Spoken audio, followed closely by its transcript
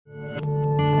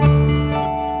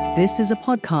This is a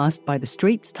podcast by The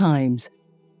Straits Times.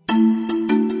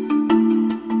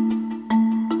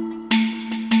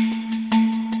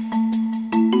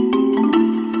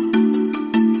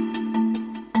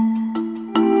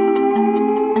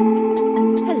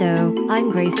 Hello,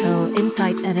 I'm Grace Ho,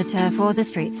 Insight Editor for The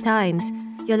Straits Times.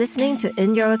 You're listening to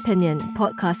In Your Opinion,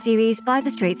 podcast series by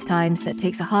The Straits Times that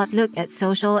takes a hard look at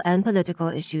social and political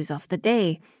issues of the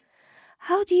day.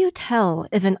 How do you tell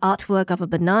if an artwork of a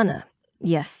banana,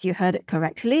 yes, you heard it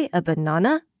correctly, a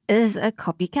banana, is a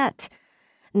copycat?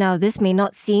 Now, this may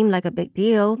not seem like a big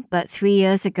deal, but 3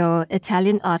 years ago,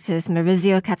 Italian artist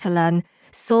Maurizio Cattelan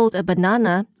sold a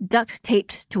banana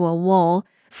duct-taped to a wall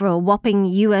for a whopping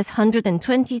US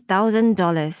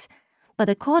 $120,000. But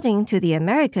according to the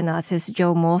American artist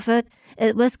Joe Morford,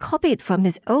 it was copied from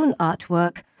his own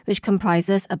artwork, which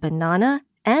comprises a banana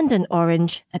and an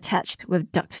orange attached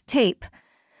with duct tape.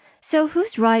 So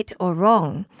who's right or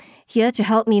wrong? Here to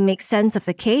help me make sense of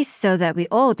the case so that we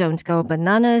all don't go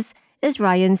bananas is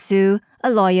Ryan Su, a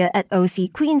lawyer at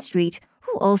OC Queen Street,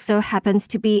 who also happens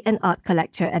to be an art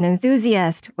collector and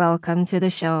enthusiast. Welcome to the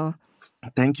show.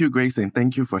 Thank you, Grace, and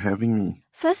thank you for having me.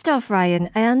 First off, Ryan,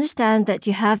 I understand that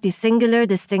you have the singular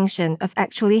distinction of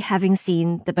actually having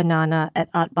seen the banana at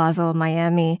Art Basel,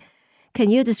 Miami. Can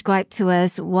you describe to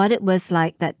us what it was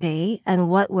like that day and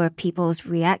what were people's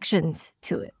reactions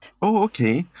to it? Oh,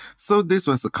 okay. So this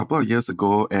was a couple of years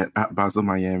ago at Art Basel,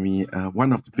 Miami,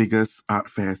 one of the biggest art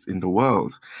fairs in the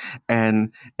world.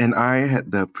 And I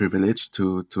had the privilege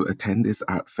to attend this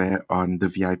art fair on the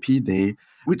VIP day,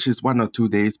 which is 1 or 2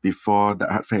 days before the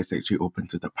art fair is actually open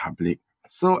to the public.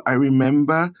 So I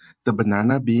remember the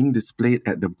banana being displayed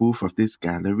at the booth of this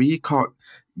gallery called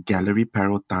Galerie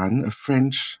Perrotin, a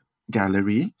French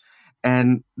gallery,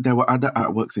 and there were other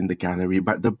artworks in the gallery,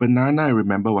 but the banana I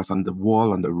remember was on the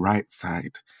wall on the right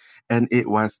side, and it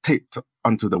was taped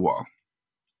onto the wall.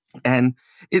 And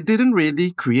it didn't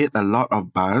really create a lot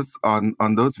of buzz on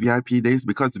those VIP days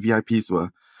because VIPs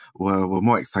were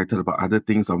more excited about other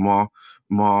things or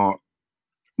more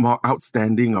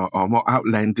outstanding or more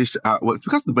outlandish artworks,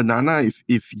 because the banana,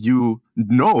 if you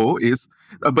know, is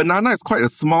a banana is quite a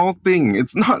small thing.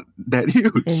 It's not that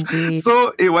huge. Indeed.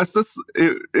 So it was just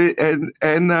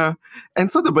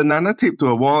and so the banana taped to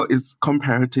a wall is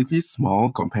comparatively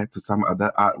small compared to some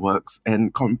other artworks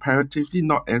and comparatively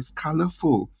not as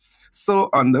colorful. So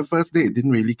on the first day, it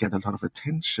didn't really get a lot of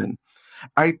attention.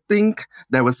 I think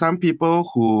there were some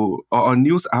people or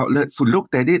news outlets who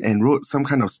looked at it and wrote some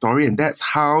kind of story, and that's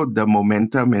how the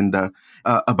momentum and the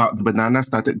about the banana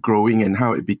started growing and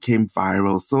how it became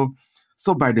viral.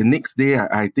 So by the next day,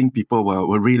 I think people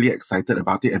were really excited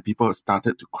about it, and people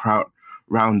started to crowd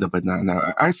around the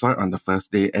banana. I saw it on the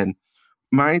first day, and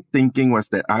my thinking was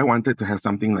that I wanted to have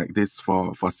something like this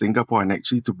for Singapore and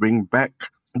actually to bring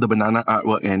back the banana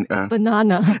artwork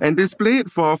and display it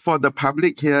for the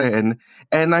public here.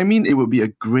 And I mean, it would be a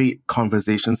great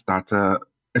conversation starter,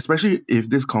 especially if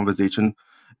this conversation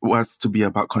was to be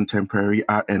about contemporary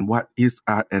art and what is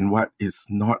art and what is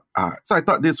not art. So I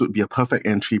thought this would be a perfect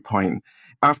entry point.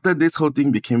 After this whole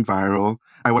thing became viral,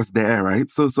 I was there, right?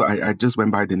 So I just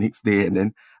went by the next day, and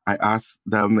then I asked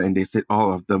them, and they said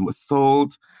all of them were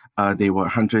sold. They were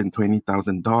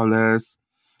 $120,000.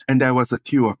 And there was a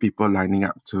queue of people lining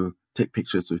up to take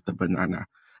pictures with the banana.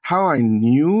 How I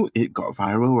knew it got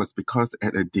viral was because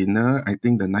at a dinner, I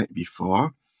think the night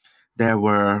before, there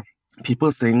were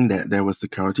people saying that there were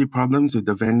security problems with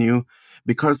the venue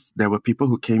because there were people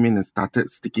who came in and started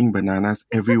sticking bananas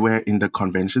everywhere in the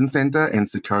convention center, and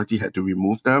security had to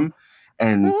remove them.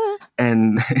 And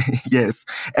yes,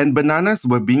 and bananas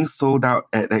were being sold out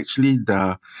at actually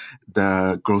the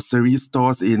grocery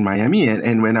stores in Miami.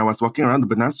 And when I was walking around, the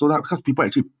bananas sold out because people were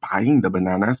actually buying the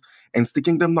bananas and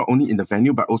sticking them not only in the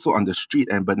venue, but also on the street,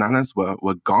 and bananas were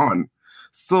gone.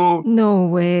 So no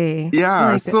way.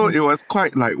 Yeah, so it was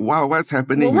quite like, wow, what's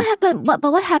happening? Well, what happened? But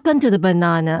what happened to the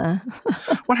banana?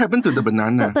 What happened to the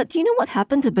banana? But do you know what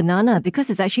happened to the banana? Because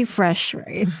it's actually fresh,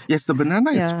 right? Yes, the banana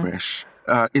is fresh.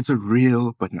 It's a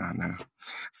real banana.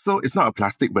 So it's not a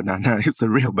plastic banana, it's a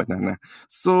real banana.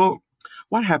 So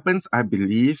what happens, I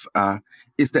believe,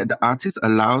 is that the artist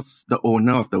allows the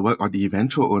owner of the work or the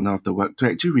eventual owner of the work to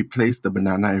actually replace the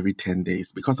banana every 10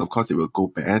 days because, of course, it will go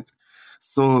bad.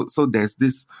 So there's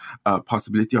this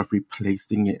possibility of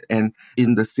replacing it. And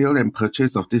in the sale and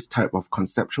purchase of this type of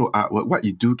conceptual artwork, what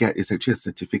you do get is actually a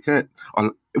certificate,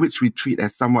 or which we treat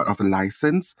as somewhat of a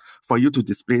license for you to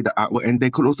display the artwork. And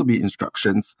there could also be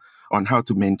instructions on how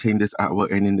to maintain this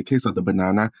artwork. And in the case of the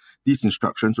banana, these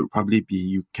instructions would probably be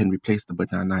you can replace the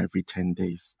banana every 10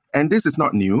 days. And this is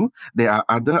not new. There are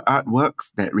other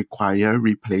artworks that require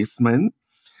replacement.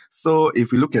 So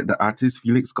if we look at the artist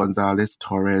Felix Gonzalez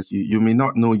Torres, you may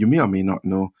not know, you may or may not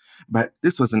know, but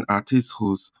this was an artist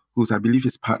whose I believe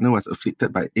his partner was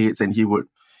afflicted by AIDS, and he would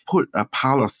put a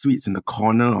pile of sweets in the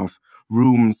corner of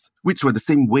rooms, which were the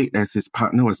same weight as his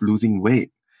partner was losing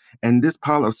weight. And this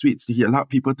pile of sweets, he allowed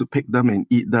people to pick them and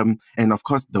eat them. And of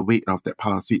course, the weight of that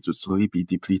pile of sweets would slowly be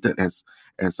depleted as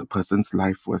a person's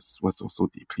life was also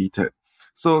depleted.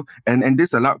 So, and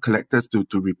this allowed collectors to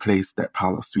replace that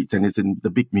pile of sweets, and it's in the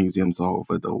big museums all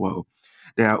over the world.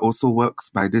 There are also works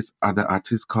by this other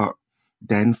artist called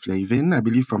Dan Flavin, I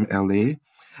believe from LA.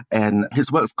 And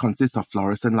his works consist of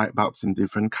fluorescent light bulbs in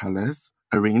different colors,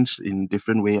 arranged in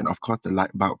different way. And of course, the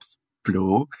light bulbs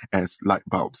blow as light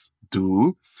bulbs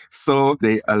do. So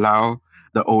they allow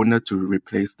the owner to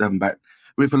replace them. But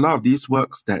with a lot of these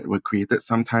works that were created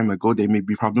some time ago, there may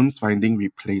be problems finding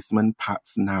replacement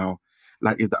parts now.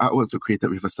 Like if the artworks were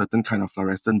created with a certain kind of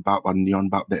fluorescent bulb or neon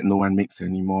bulb that no one makes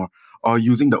anymore, or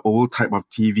using the old type of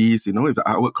TVs, if the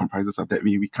artwork comprises of that,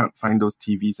 we can't find those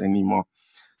TVs anymore.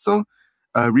 So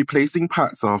replacing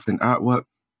parts of an artwork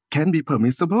can be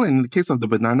permissible. In the case of the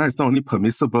banana, it's not only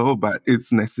permissible, but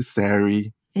it's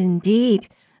necessary. Indeed.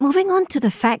 Moving on to the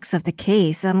facts of the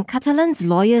case, Catalan's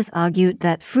lawyers argued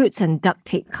that fruits and duct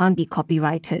tape can't be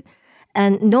copyrighted,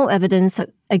 and no evidence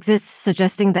exists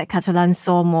suggesting that Catalan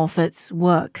saw Morford's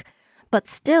work. But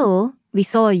still, we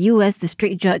saw a US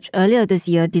district judge earlier this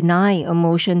year deny a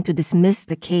motion to dismiss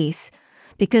the case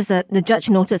because the judge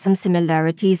noted some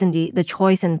similarities in the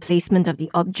choice and placement of the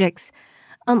objects.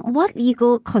 What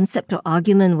legal concept or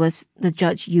argument was the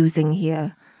judge using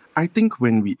here? I think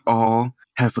when we all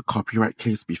have a copyright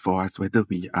case before us, whether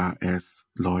we are as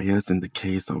lawyers in the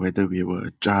case or whether we were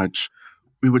a judge,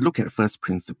 we would look at first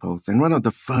principles. And one of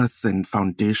the first and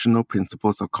foundational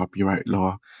principles of copyright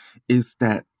law is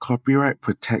that copyright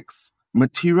protects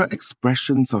material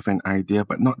expressions of an idea,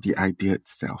 but not the idea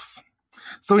itself.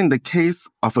 So in the case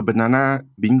of a banana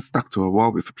being stuck to a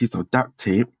wall with a piece of duct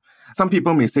tape, some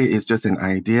people may say it's just an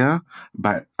idea,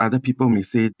 but other people may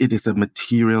say it is a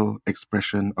material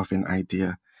expression of an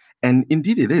idea. And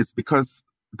indeed it is, because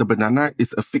the banana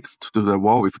is affixed to the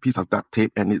wall with a piece of duct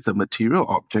tape and it's a material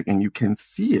object and you can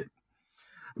see it.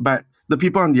 But the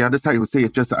people on the other side who say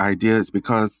it's just an idea is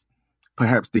because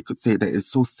perhaps they could say that it's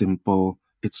so simple.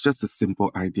 It's just a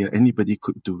simple idea. Anybody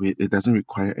could do it. It doesn't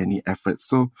require any effort.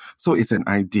 So it's an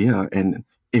idea. And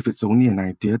if it's only an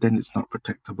idea, then it's not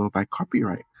protectable by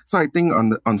copyright. So I think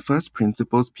on first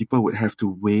principles, people would have to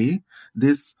weigh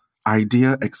this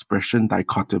idea expression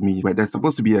dichotomy, where there's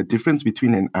supposed to be a difference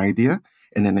between an idea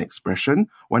and an expression.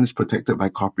 One is protected by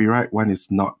copyright, one is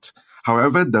not.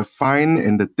 However, the fine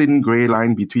and the thin gray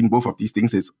line between both of these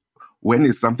things is when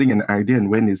is something an idea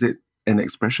and when is it an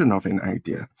expression of an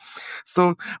idea.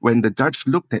 So when the judge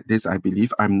looked at this, I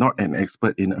believe, I'm not an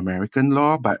expert in American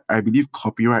law, but I believe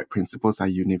copyright principles are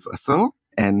universal.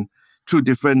 And through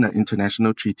different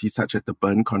international treaties such as the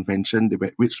Berne Convention,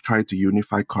 which try to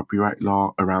unify copyright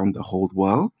law around the whole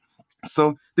world.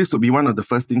 So this would be one of the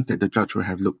first things that the judge would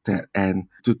have looked at and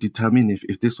to determine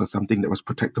if this was something that was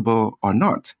protectable or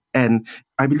not. And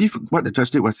I believe what the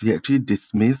judge did was he actually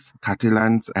dismissed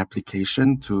Catalan's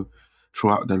application to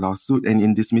throw out the lawsuit. And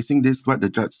in dismissing this, what the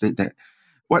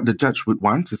judge would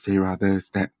want to say rather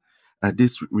is that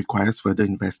this requires further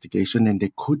investigation, and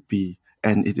there could be,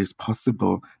 and it is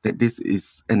possible that this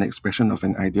is an expression of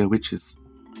an idea which is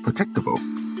protectable.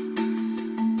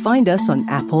 Find us on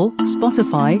Apple,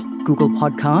 Spotify, Google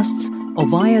Podcasts, or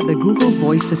via the Google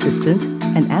Voice Assistant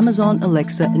and Amazon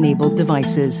Alexa-enabled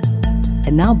devices.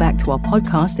 And now back to our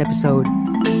podcast episode.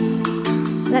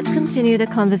 Let's continue the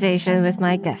conversation with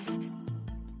my guest.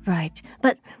 Right.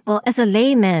 But, well, as a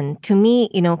layman, to me,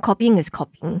 copying is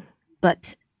copying.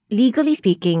 But legally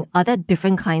speaking, are there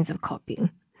different kinds of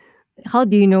copying? How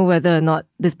do you know whether or not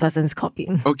this person's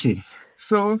copying? Okay,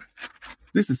 so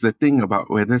this is the thing about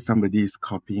whether somebody is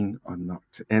copying or not.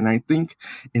 And I think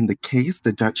in the case,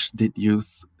 the judge did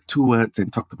use two words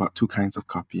and talked about two kinds of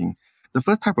copying. The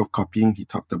first type of copying he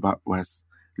talked about was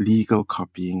legal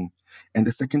copying. And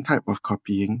the second type of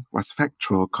copying was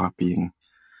factual copying.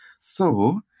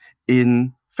 So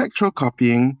in factual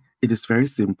copying, it is very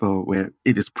simple, where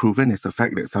it is proven as a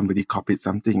fact that somebody copied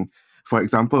something. For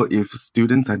example, if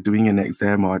students are doing an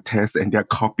exam or a test and they're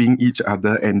copying each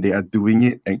other and they are doing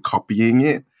it and copying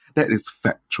it, that is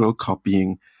factual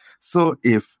copying. So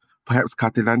if perhaps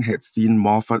Catalan had seen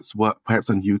Morford's work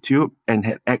perhaps on YouTube and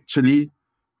had actually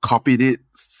copied it,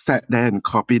 sat there and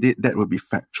copied it, that would be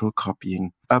factual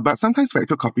copying. But sometimes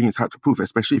factual copying is hard to prove,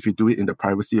 especially if you do it in the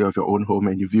privacy of your own home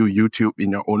and you view YouTube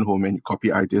in your own home and you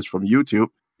copy ideas from YouTube.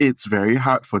 it's very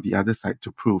hard for the other side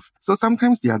to prove. So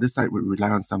sometimes the other side would rely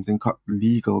on something called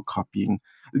legal copying.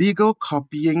 Legal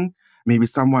copying may be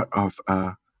somewhat of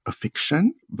a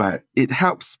fiction, but it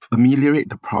helps ameliorate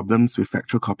the problems with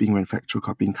factual copying when factual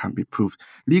copying can't be proved.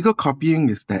 Legal copying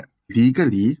is that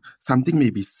legally, something may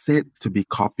be said to be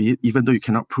copied, even though you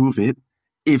cannot prove it,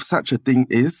 if such a thing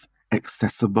is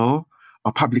accessible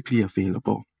or publicly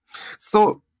available.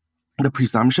 So the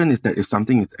presumption is that if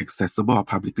something is accessible or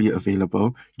publicly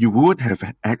available, you would have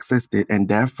accessed it, and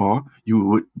therefore you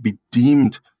would be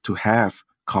deemed to have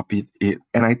copied it.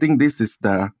 And I think this is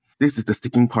the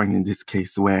sticking point in this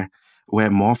case, where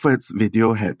Morford's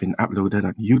video had been uploaded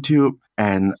on YouTube,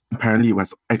 and apparently it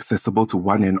was accessible to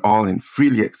one and all and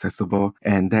freely accessible,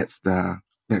 and that's the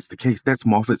case. That's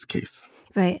Morford's case.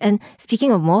 Right. And speaking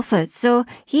of Morford, so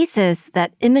he says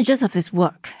that images of his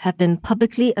work have been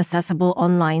publicly accessible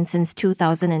online since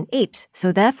 2008.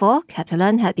 So therefore,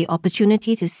 Catalan had the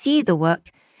opportunity to see the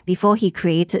work before he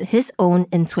created his own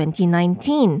in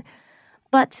 2019.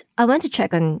 But I went to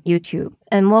check on YouTube,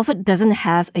 and Morford doesn't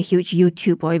have a huge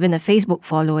YouTube or even a Facebook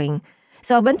following.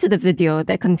 So I went to the video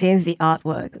that contains the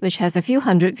artwork, which has a few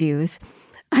hundred views.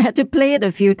 I had to play it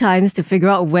a few times to figure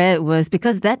out where it was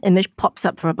because that image pops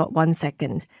up for about 1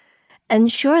 second. And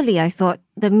surely I thought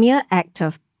the mere act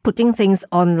of putting things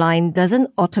online doesn't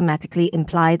automatically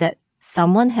imply that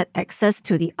someone had access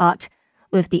to the art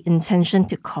with the intention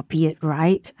to copy it,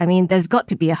 right? I mean, there's got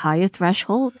to be a higher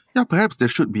threshold. Yeah, perhaps there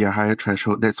should be a higher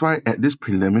threshold. That's why at this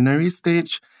preliminary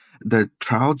stage, the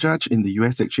trial judge in the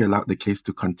US actually allowed the case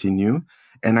to continue.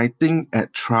 And I think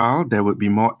at trial, there would be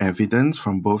more evidence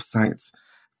from both sides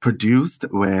produced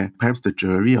where perhaps the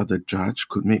jury or the judge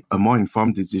could make a more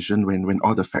informed decision when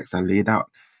all the facts are laid out.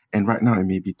 And right now it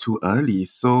may be too early.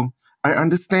 So I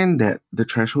understand that the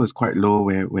threshold is quite low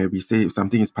where we say if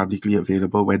something is publicly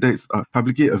available, whether it's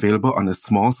publicly available on a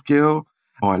small scale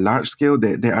or a large scale,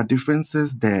 there are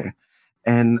differences there.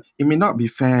 And it may not be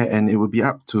fair, and it will be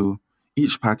up to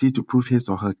each party to prove his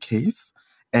or her case.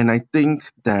 And I think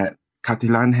that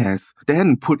Catalan has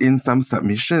then put in some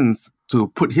submissions to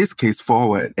put his case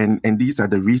forward. And these are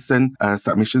the recent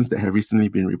submissions that have recently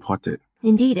been reported.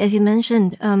 Indeed, as you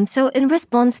mentioned. So in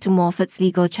response to Morford's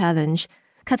legal challenge,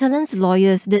 Catalan's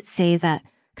lawyers did say that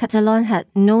Catalan had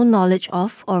no knowledge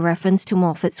of or reference to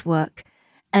Morford's work,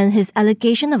 and his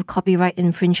allegation of copyright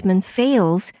infringement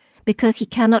fails because he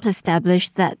cannot establish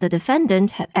that the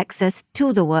defendant had access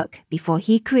to the work before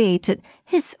he created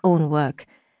his own work.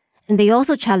 And they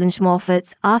also challenged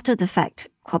Morford's after-the-fact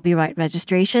copyright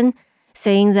registration,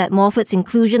 saying that Morford's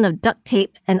inclusion of duct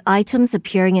tape and items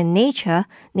appearing in nature,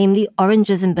 namely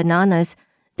oranges and bananas,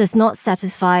 does not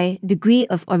satisfy degree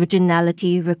of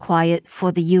originality required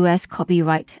for the US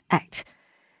Copyright Act.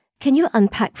 Can you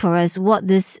unpack for us what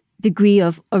this degree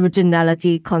of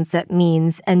originality concept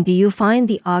means, and do you find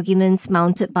the arguments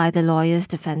mounted by the lawyers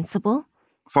defensible?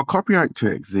 For copyright to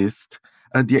exist,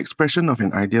 the expression of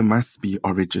an idea must be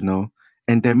original,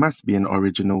 and there must be an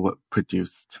original work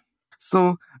produced.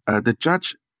 So the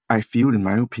judge, I feel, in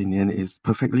my opinion, is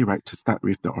perfectly right to start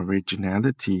with the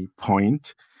originality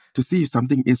point to see if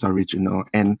something is original.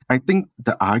 And I think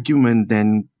the argument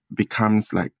then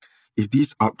becomes like, if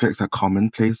these objects are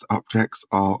commonplace objects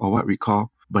or what we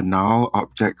call banal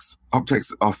objects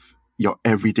of your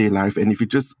everyday life, and if you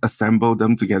just assemble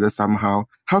them together somehow,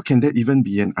 how can that even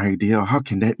be an idea, or how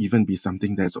can that even be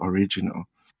something that's original?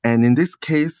 And in this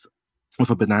case, with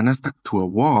a banana stuck to a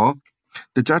wall,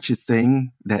 the judge is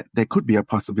saying that there could be a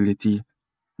possibility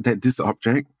that this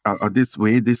object, or this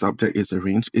way this object is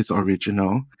arranged, is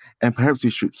original, and perhaps we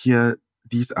should hear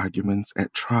these arguments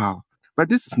at trial. But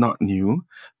this is not new,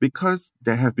 because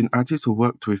there have been artists who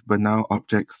worked with banal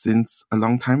objects since a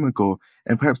long time ago,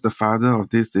 and perhaps the father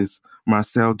of this is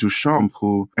Marcel Duchamp,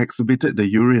 who exhibited the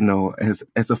urinal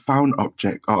as a found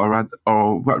object,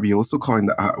 or what we also call in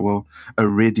the art world a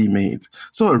ready-made.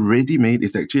 So a ready-made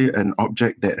is actually an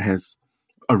object that has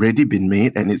already been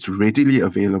made and it's readily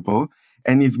available.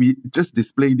 And if we just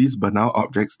display these banal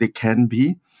objects, they can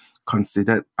be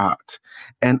considered art.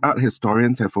 And art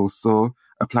historians have also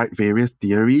applied various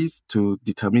theories to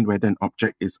determine whether an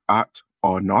object is art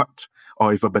or not,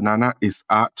 or if a banana is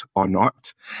art or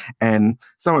not. And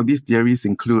some of these theories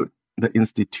include the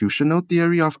institutional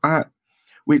theory of art,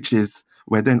 which is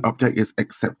whether an object is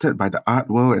accepted by the art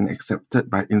world and accepted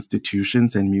by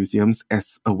institutions and museums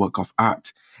as a work of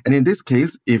art. And in this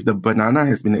case, if the banana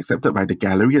has been accepted by the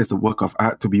gallery as a work of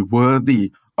art to be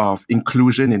worthy of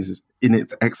inclusion in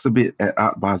its exhibit at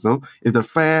Art Basel, if the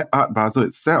Fair Art Basel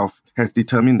itself has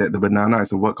determined that the banana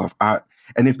is a work of art,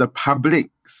 and if the public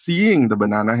seeing the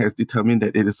banana has determined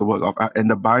that it is a work of art, and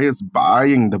the buyers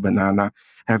buying the banana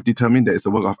have determined that it's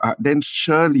a work of art, then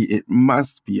surely it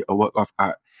must be a work of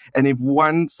art. And if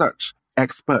one such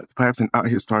expert, perhaps an art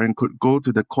historian, could go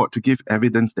to the court to give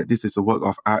evidence that this is a work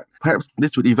of art, perhaps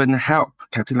this would even help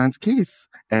Catalan's case,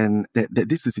 and that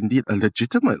this is indeed a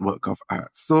legitimate work of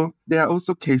art. So there are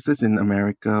also cases in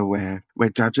America where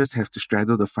judges have to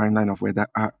straddle the fine line of whether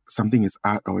something is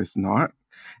art or is not.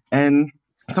 And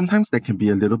sometimes there can be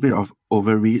a little bit of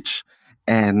overreach,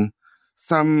 and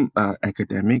some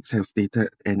academics have stated,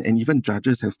 and even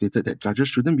judges have stated, that judges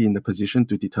shouldn't be in the position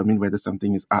to determine whether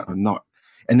something is art or not.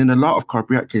 And in a lot of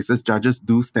copyright cases, judges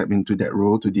do step into that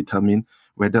role to determine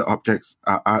whether objects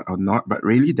are art or not, but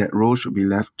really that role should be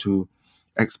left to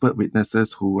expert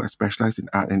witnesses who are specialized in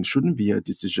art, and shouldn't be a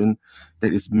decision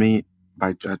that is made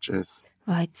by judges.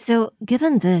 Right. So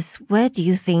given this, where do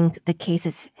you think the case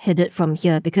is headed from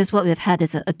here? Because what we've had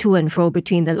is a to and fro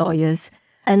between the lawyers.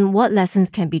 And what lessons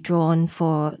can be drawn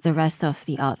for the rest of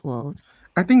the art world?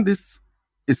 I think this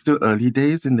is still early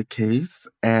days in the case.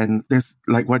 And there's,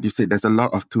 like what you said, there's a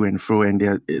lot of to and fro, and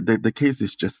the case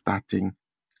is just starting.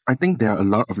 I think there are a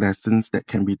lot of lessons that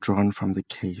can be drawn from the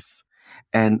case.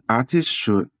 And artists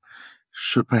should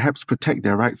perhaps protect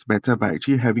their rights better by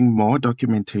actually having more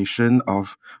documentation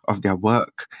of their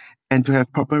work, and to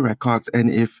have proper records.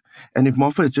 And if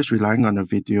Morford is just relying on a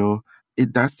video,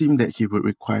 it does seem that he would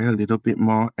require a little bit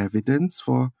more evidence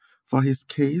for his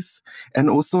case. And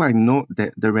also, I note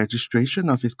that the registration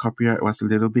of his copyright was a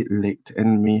little bit late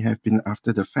and may have been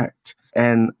after the fact.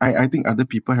 And I think other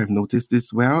people have noticed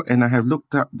this well. And I have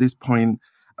looked up this point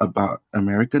about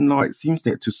American law. It seems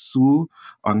that to sue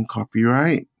on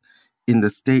copyright in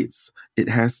the States, it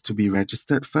has to be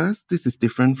registered first. This is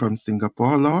different from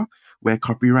Singapore law, where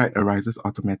copyright arises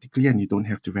automatically and you don't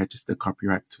have to register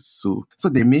copyright to sue. So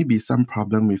there may be some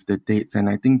problem with the dates, and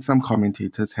I think some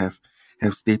commentators have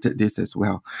stated this as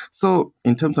well. So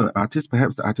in terms of the artist,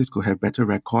 perhaps the artist could have better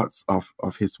records of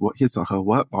his or her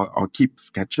work, or keep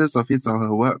sketches of his or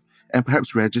her work, and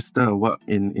perhaps register a work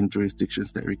in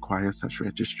jurisdictions that require such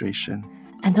registration.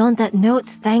 And on that note,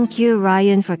 thank you,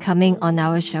 Ryan, for coming on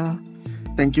our show.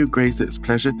 Thank you, Grace. It's a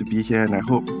pleasure to be here, and I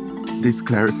hope this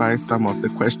clarifies some of the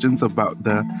questions about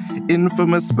the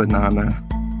infamous banana.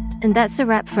 And that's a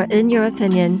wrap for In Your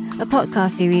Opinion, a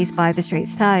podcast series by The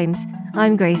Straits Times.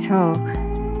 I'm Grace Ho.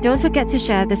 Don't forget to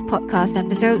share this podcast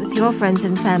episode with your friends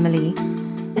and family.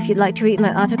 If you'd like to read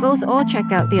my articles or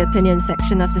check out the opinion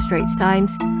section of The Straits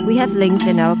Times, we have links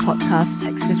in our podcast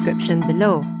text description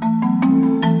below.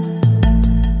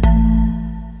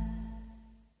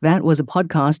 That was a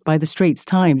podcast by The Straits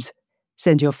Times.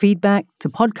 Send your feedback to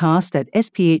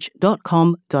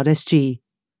podcast@sph.com.sg.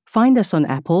 Find us on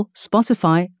Apple,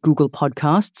 Spotify, Google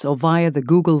Podcasts, or via the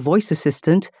Google Voice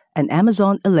Assistant and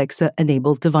Amazon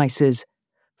Alexa-enabled devices.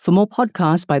 For more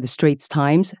podcasts by The Straits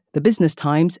Times, The Business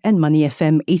Times, and Money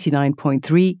FM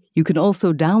 89.3, you can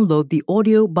also download the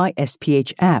Audio by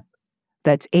SPH app.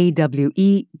 That's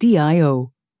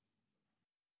AWEDIO.